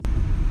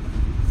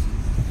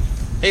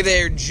Hey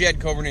there, Jed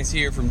Coburnus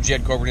here from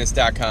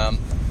JedCoburnus.com.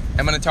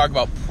 I'm going to talk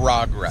about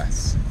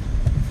progress.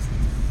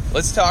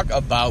 Let's talk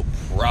about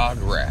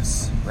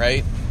progress,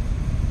 right?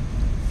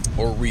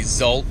 Or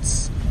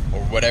results,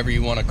 or whatever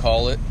you want to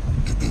call it.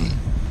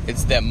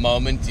 It's that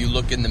moment you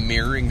look in the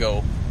mirror and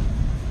go,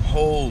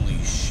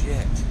 holy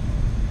shit.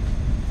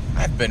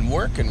 I've been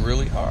working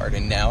really hard,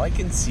 and now I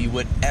can see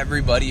what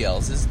everybody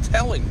else is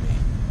telling me.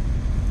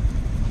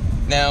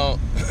 Now,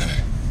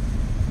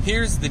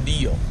 here's the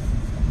deal.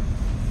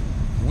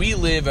 We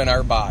live in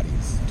our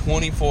bodies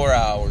 24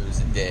 hours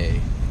a day,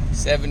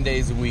 7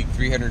 days a week,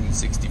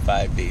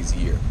 365 days a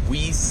year.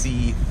 We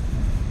see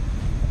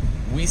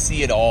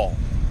it all,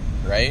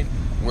 right?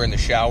 We're in the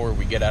shower,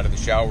 we get out of the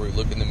shower, we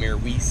look in the mirror,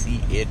 we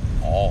see it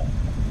all.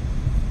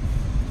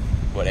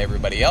 What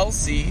everybody else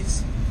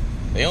sees,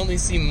 they only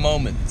see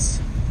moments,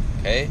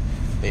 okay?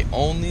 They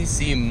only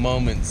see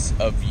moments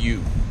of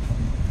you.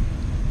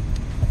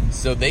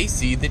 So they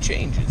see the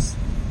changes.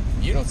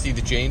 You don't see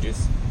the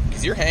changes.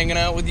 Because you're hanging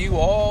out with you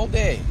all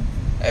day,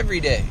 every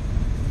day.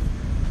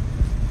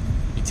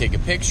 You take a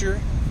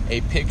picture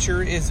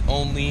is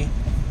only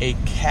a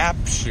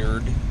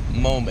captured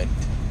moment.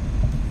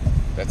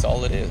 That's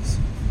all it is.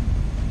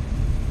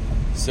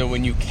 So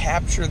when you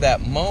capture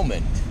that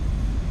moment,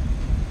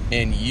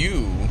 and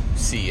you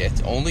see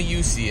it, only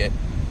you see it,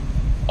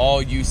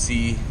 all you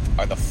see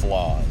are the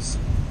flaws.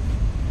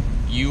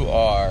 You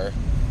are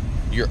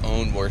your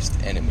own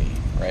worst enemy.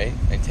 Right?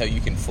 Until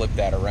you can flip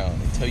that around.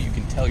 Until you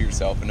can tell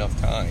yourself enough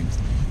times,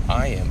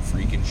 I am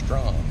freaking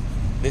strong.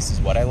 This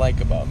is what I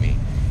like about me.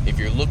 If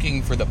you're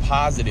looking for the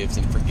positives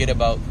and forget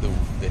about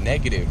the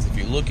negatives, if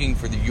you're looking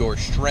for your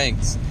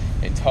strengths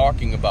and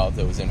talking about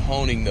those and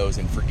honing those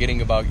and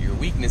forgetting about your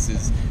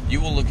weaknesses, you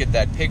will look at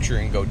that picture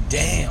and go,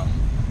 damn,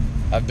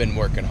 I've been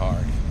working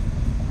hard.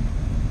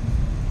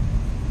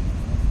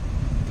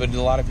 But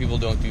a lot of people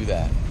don't do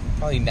that.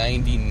 Probably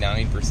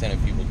 99%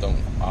 of people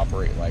don't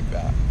operate like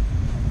that.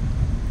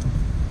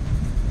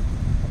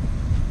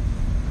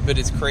 But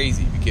it's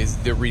crazy because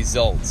the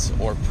results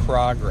or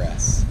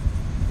progress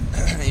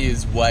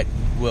is what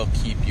will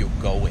keep you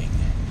going.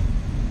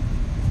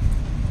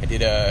 I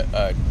did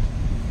a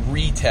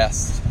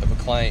retest of a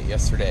client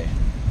yesterday,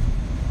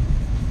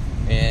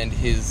 and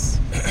his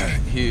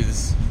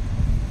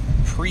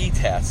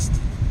pre-test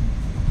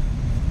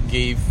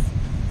gave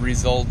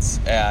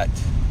results at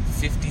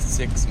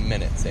 56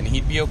 minutes, and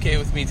he'd be okay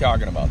with me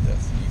talking about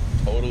this.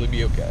 He'd totally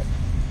be okay.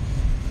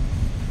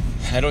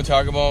 I don't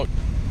talk about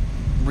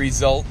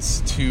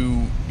results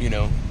to,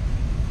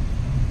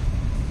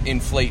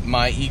 inflate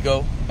my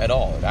ego at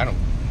all.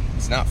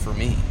 It's not for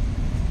me.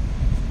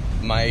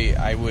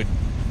 I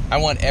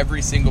want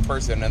every single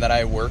person that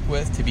I work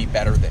with to be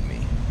better than me.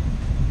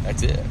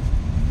 That's it.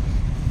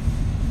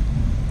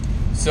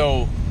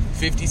 So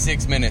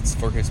 56 minutes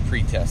for his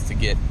pre-test to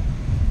get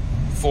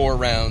 4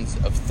 rounds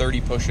of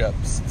 30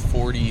 push-ups,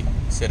 40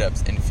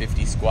 sit-ups, and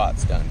 50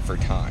 squats done for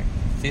time.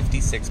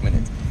 56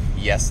 minutes.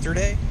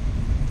 Yesterday,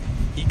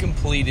 he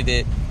completed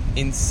it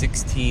in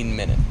 16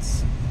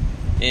 minutes.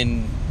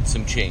 In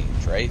some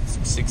change, right?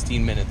 So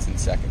 16 minutes in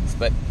seconds.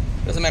 But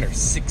it doesn't matter.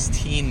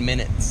 16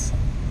 minutes.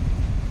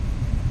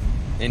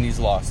 And he's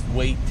lost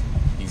weight.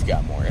 He's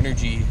got more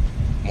energy,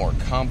 more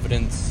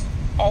confidence,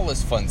 all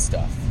this fun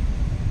stuff.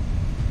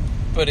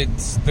 But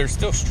there's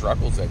still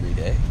struggles every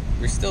day.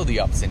 There's still the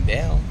ups and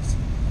downs.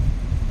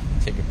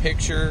 Take a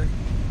picture,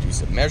 do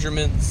some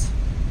measurements.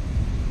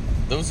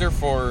 Those are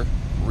for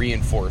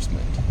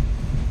reinforcement.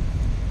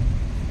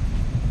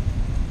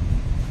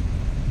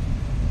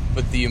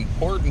 But the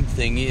important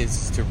thing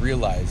is to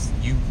realize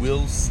you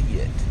will see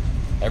it.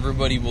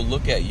 Everybody will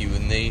look at you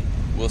and they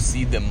will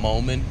see the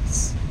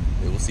moments.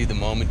 They will see the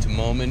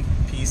moment-to-moment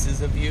pieces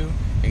of you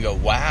and go,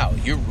 wow,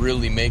 you're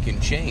really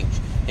making change.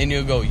 And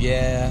you'll go,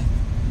 yeah,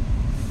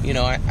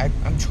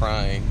 I'm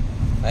trying.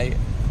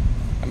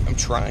 I'm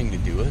trying to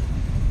do it.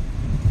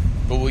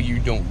 But what you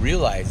don't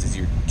realize is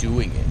you're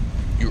doing it.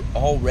 You're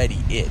already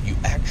it. You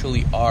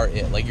actually are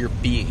it. Like you're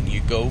being.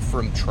 You go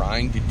from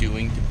trying to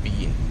doing to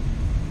being.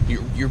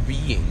 You're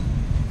being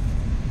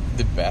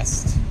the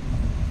best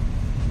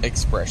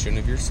expression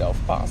of yourself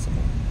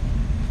possible.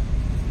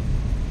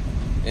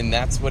 And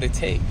that's what it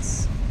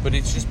takes. But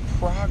it's just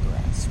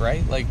progress,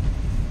 right? Like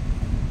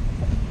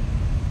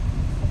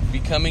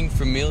becoming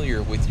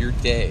familiar with your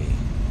day,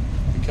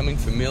 becoming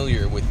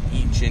familiar with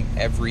each and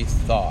every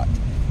thought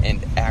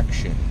and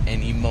action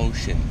and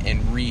emotion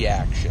and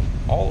reaction,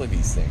 all of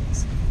these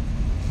things.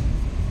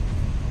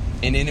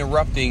 And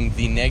interrupting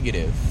the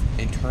negative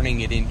and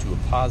turning it into a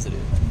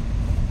positive.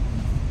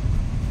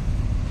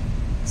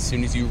 As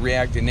soon as you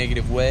react a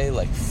negative way,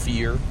 like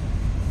fear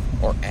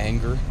or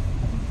anger,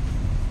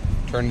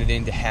 turn it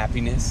into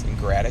happiness and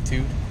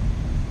gratitude,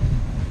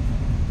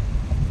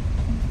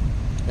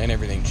 and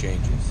everything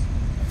changes.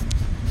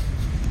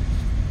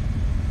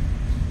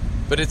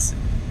 But it's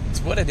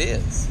what it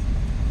is.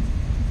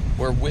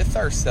 We're with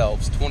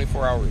ourselves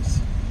 24 hours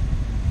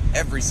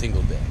every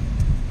single day,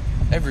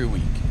 every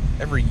week,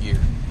 every year.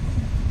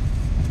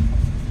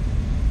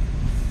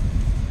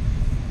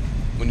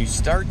 when you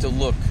start to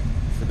look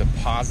for the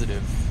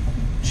positive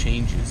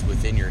changes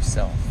within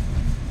yourself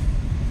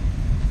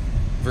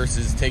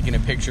versus taking a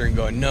picture and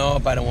going,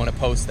 nope, I don't want to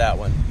post that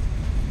one.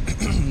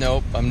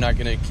 Nope, I'm not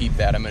going to keep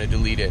that. I'm going to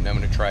delete it and I'm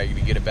going to try to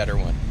get a better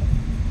one.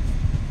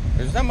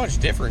 There's not much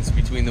difference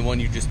between the one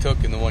you just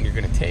took and the one you're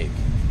going to take.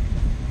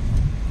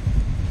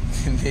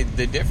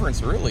 The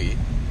difference really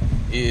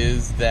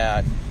is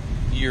that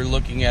you're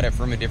looking at it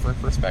from a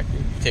different perspective.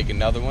 You take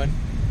another one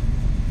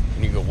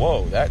and you go,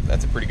 whoa,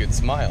 that's a pretty good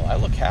smile. I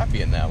look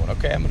happy in that one.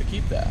 Okay, I'm going to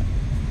keep that.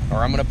 Or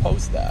I'm going to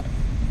post that.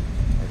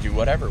 Or do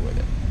whatever with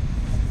it.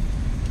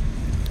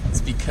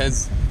 It's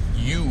because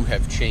you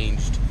have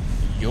changed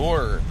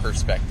your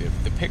perspective.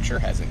 The picture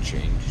hasn't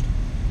changed.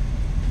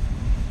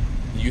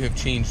 You have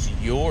changed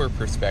your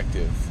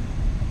perspective,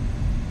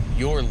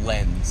 your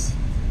lens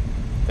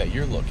that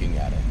you're looking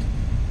at it.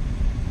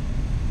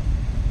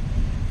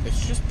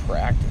 It's just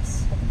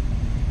practice.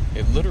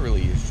 It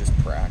literally is just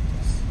practice.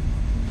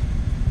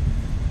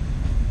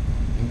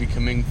 And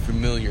becoming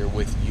familiar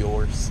with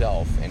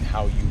yourself and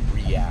how you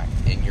react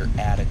and your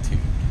attitude.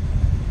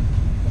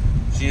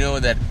 Do you know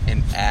that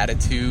an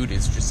attitude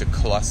is just a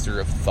cluster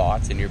of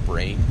thoughts in your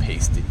brain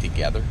pasted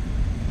together?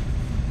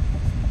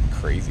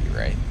 Crazy,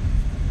 right?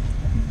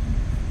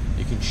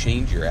 You can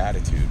change your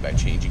attitude by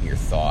changing your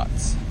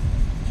thoughts.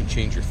 You can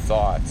change your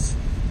thoughts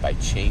by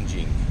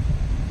changing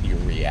your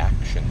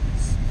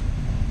reactions.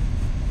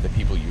 The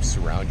people you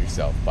surround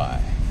yourself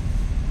by.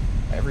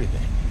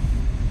 Everything.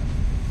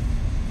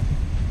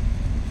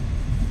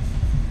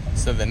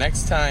 So the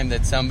next time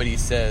that somebody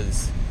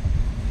says,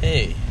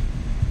 hey,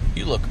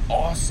 you look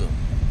awesome.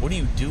 What are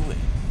you doing?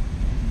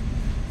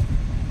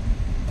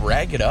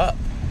 Brag it up.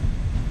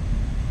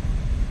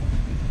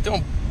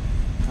 Don't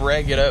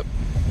brag it up,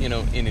 in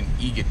an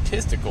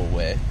egotistical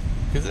way.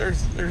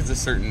 Because there's a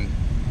certain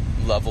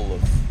level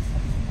of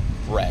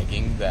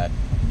bragging that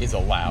is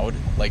allowed.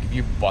 Like if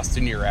you're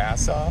busting your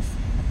ass off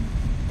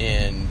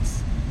and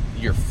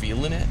you're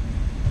feeling it,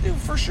 dude,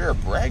 for sure,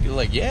 brag it.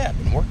 Like, yeah,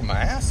 I've been working my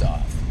ass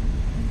off.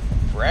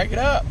 Brag it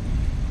up.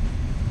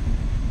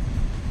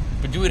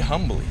 But do it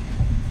humbly.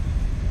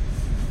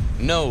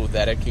 Know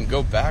that it can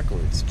go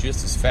backwards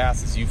just as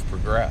fast as you've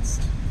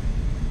progressed.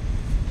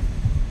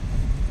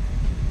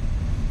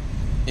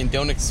 And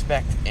don't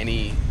expect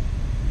anything,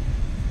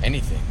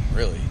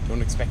 really.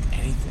 Don't expect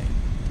anything.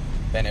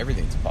 Then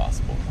everything's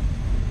possible.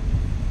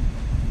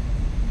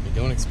 But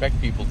don't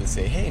expect people to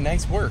say, hey,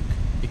 nice work,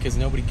 because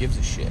nobody gives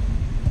a shit.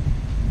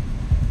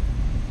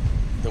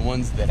 The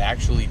ones that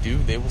actually do,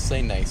 they will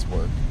say nice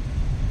work.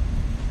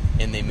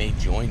 And they may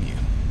join you.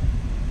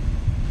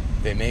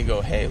 They may go,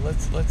 hey,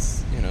 let's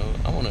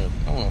I want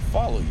to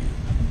follow you.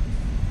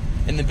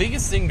 And the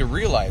biggest thing to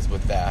realize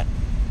with that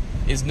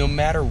is no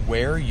matter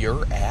where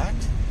you're at,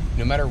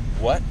 no matter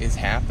what is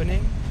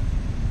happening,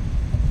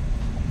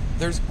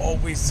 there's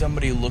always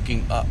somebody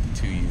looking up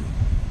to you.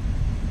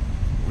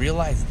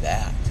 Realize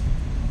that.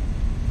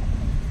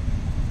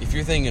 If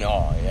you're thinking,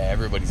 oh, yeah,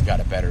 everybody's got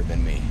it better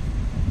than me.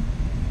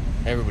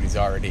 Everybody's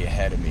already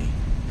ahead of me.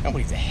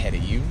 Nobody's ahead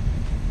of you.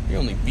 You're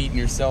only beating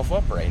yourself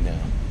up right now.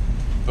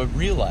 But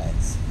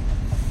realize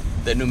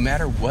that no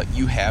matter what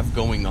you have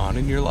going on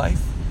in your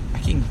life, I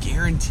can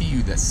guarantee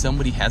you that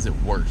somebody has it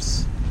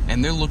worse.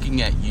 And they're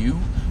looking at you,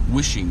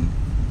 wishing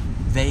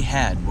they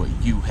had what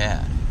you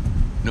had.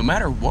 No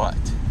matter what.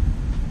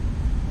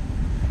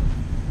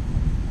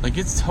 Like,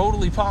 it's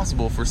totally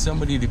possible for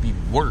somebody to be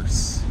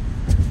worse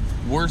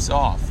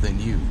off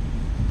than you.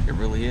 It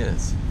really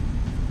is.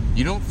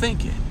 You don't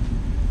think it,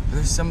 but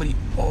there's somebody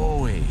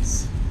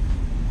always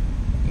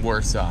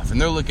worse off.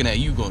 And they're looking at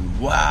you going,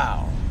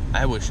 wow,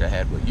 I wish I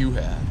had what you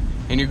had.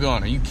 And you're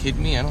going, are you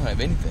kidding me? I don't have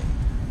anything.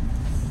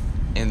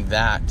 And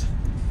that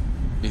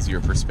is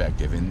your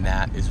perspective. And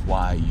that is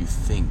why you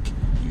think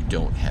you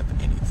don't have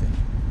anything.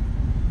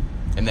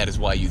 And that is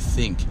why you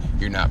think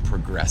you're not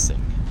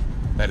progressing.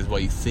 That is why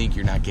you think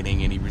you're not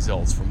getting any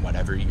results from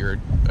whatever you're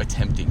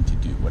attempting to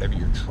do, whatever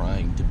you're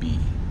trying to be.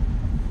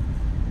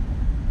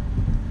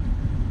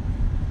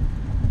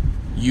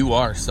 You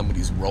are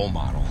somebody's role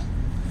model.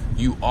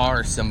 You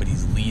are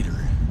somebody's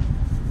leader.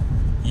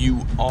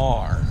 You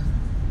are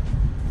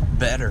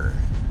better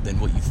than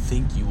what you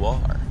think you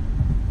are.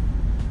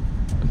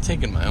 I'm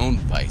taking my own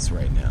advice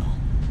right now.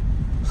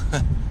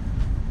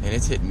 And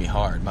it's hitting me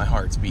hard. My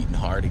heart's beating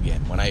hard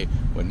again. When I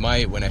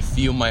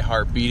feel my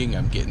heart beating,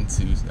 I'm getting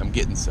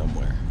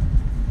somewhere.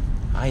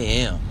 I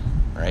am,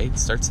 right?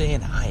 Start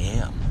saying I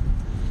am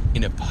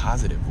in a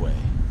positive way,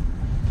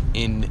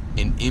 in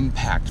an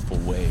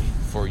impactful way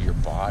for your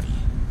body,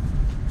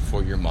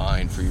 for your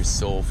mind, for your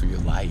soul, for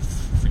your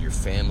life, for your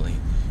family.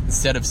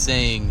 Instead of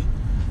saying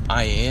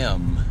I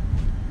am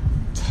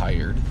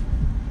tired,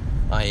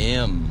 I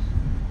am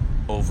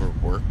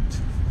overworked,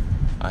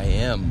 I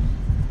am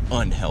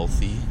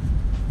unhealthy,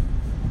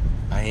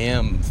 I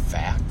am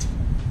fat,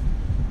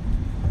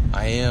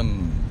 I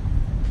am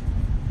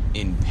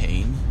in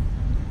pain,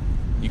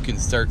 you can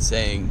start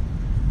saying,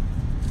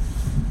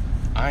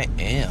 I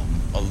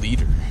am a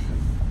leader.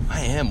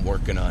 I am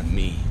working on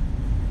me.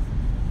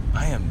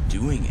 I am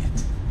doing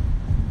it.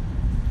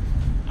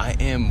 I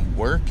am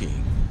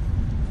working.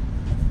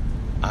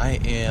 I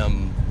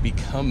am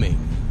becoming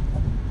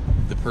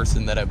the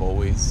person that I've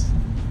always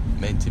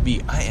meant to be.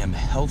 I am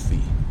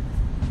healthy.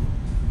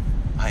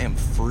 I am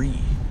free.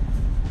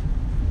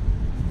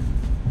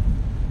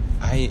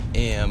 I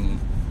am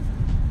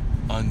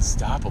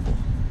unstoppable.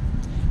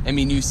 I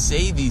mean, you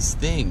say these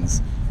things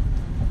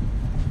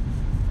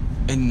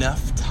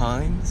enough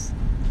times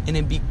and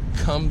it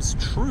becomes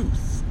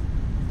truth.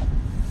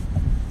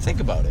 Think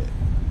about it.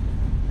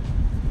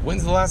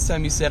 When's the last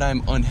time you said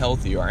I'm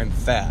unhealthy or I'm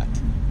fat,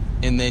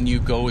 and then you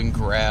go and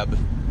grab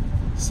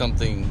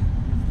something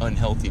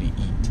unhealthy to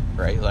eat,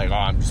 right? Like, oh,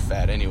 I'm just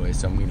fat anyway,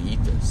 so I'm going to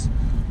eat this.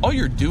 All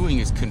you're doing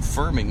is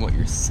confirming what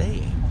you're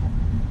saying.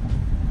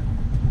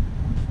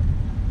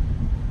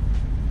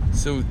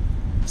 So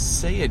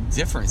say it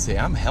different. Say,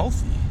 I'm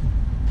healthy.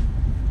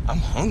 I'm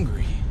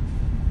hungry.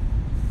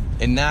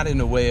 And not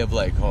in a way of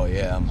like, oh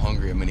yeah, I'm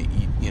hungry, I'm going to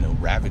eat,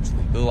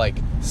 ravagely. But like,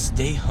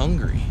 stay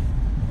hungry.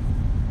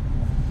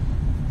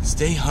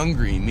 Stay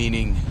hungry,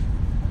 meaning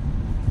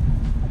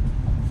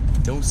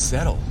don't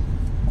settle.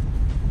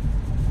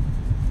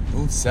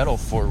 Don't settle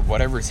for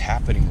whatever's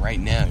happening right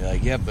now. You're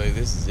like, yeah, but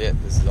this is it.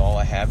 This is all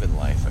I have in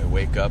life. I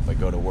wake up, I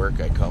go to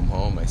work, I come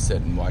home, I sit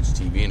and watch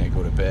TV, and I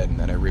go to bed, and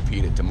then I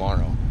repeat it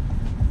tomorrow.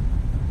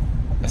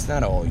 That's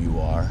not all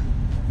you are.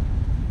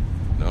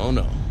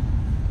 No.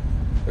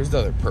 There's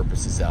other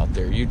purposes out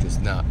there. You're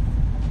just not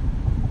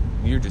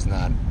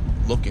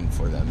looking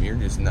for them. You're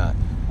just not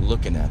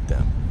looking at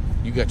them.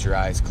 You got your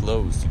eyes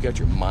closed. You got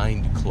your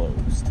mind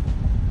closed.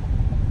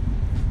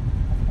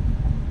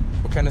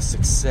 What kind of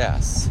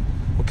success?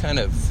 What kind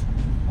of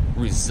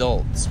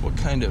results? What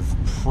kind of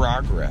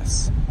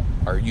progress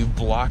are you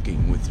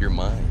blocking with your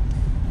mind?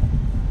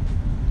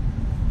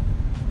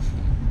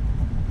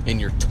 In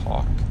your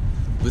talk,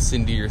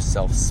 listen to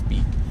yourself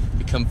speak.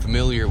 Become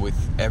familiar with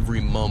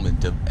every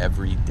moment of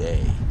every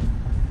day.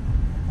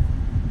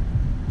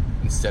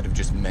 Instead of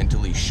just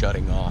mentally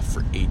shutting off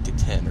for 8 to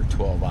 10 or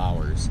 12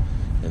 hours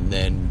and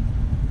then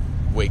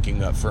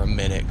waking up for a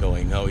minute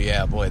going, oh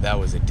yeah, boy, that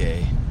was a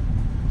day.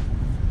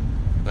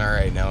 All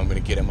right, now I'm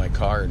going to get in my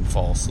car and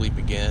fall asleep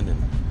again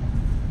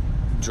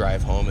and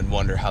drive home and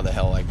wonder how the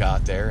hell I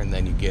got there. And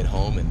then you get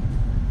home and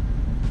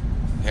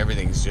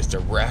everything's just a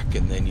wreck,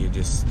 and then you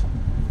just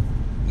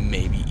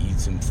maybe eat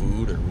some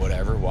food or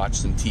whatever, watch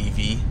some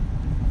TV,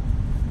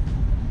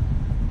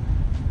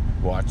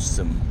 watch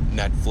some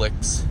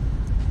Netflix,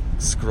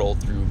 scroll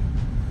through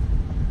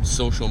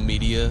social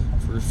media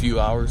for a few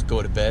hours,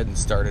 go to bed and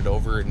start it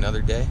over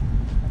another day.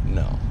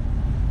 No.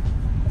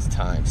 It's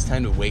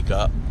time to wake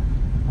up.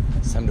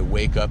 It's time to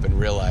wake up and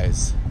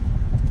realize,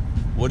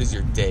 what does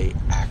your day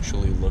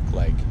actually look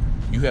like?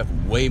 You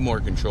have way more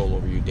control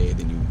over your day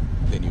than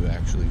you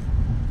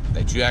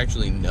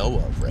actually know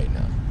of right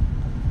now.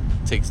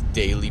 It takes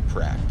daily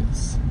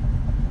practice.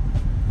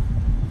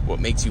 What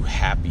makes you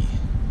happy?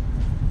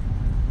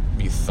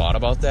 Have you thought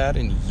about that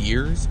in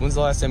years? When's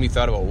the last time you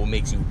thought about what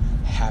makes you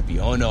happy?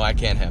 Oh no, I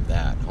can't have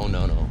that. Oh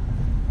no.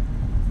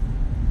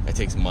 That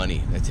takes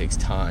money. That takes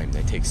time.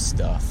 That takes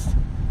stuff.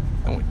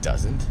 No, it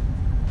doesn't.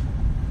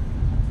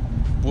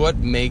 What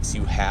makes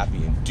you happy,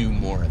 and do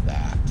more of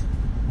that.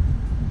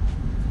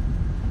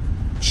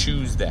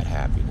 Choose that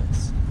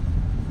happiness.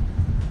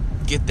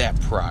 Get that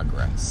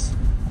progress.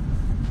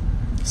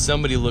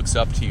 Somebody looks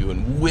up to you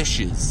and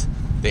wishes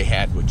they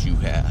had what you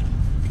had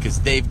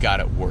because they've got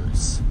it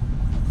worse.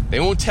 They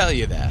won't tell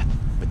you that,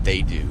 but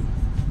they do.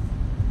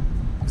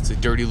 It's a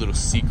dirty little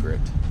secret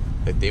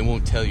that they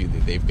won't tell you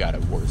that they've got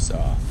it worse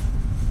off.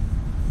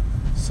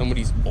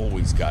 Somebody's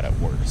always got it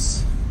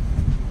worse.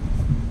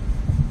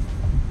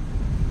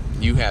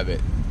 You have it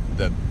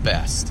the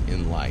best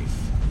in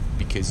life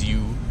because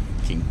you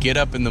can get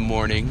up in the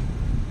morning,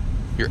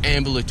 you're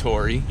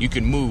ambulatory, you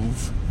can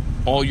move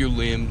all your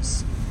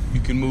limbs, you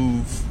can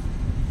move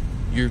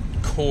your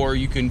core,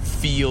 you can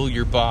feel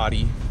your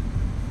body,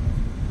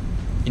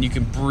 and you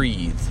can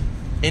breathe.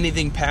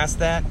 Anything past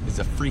that is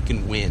a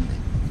freaking win.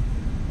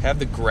 Have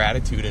the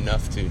gratitude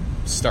enough to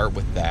start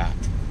with that.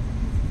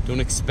 Don't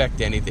expect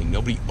anything.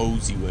 Nobody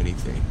owes you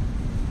anything.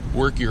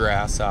 Work your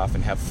ass off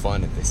and have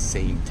fun at the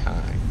same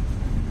time.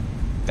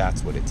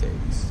 That's what it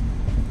takes.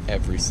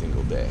 Every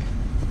single day.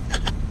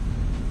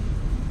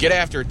 Get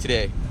after it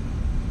today.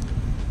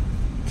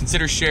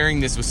 Consider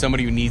sharing this with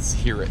somebody who needs to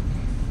hear it.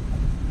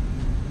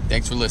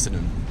 Thanks for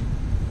listening.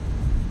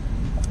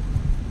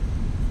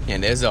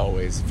 And as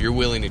always, if you're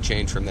willing to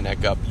change from the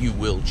neck up, you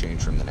will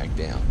change from the neck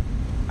down.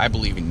 I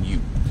believe in you.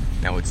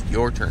 Now it's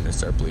your turn to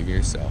start believing in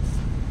yourself.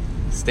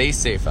 Stay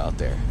safe out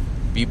there.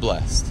 Be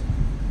blessed.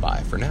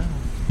 Bye for now.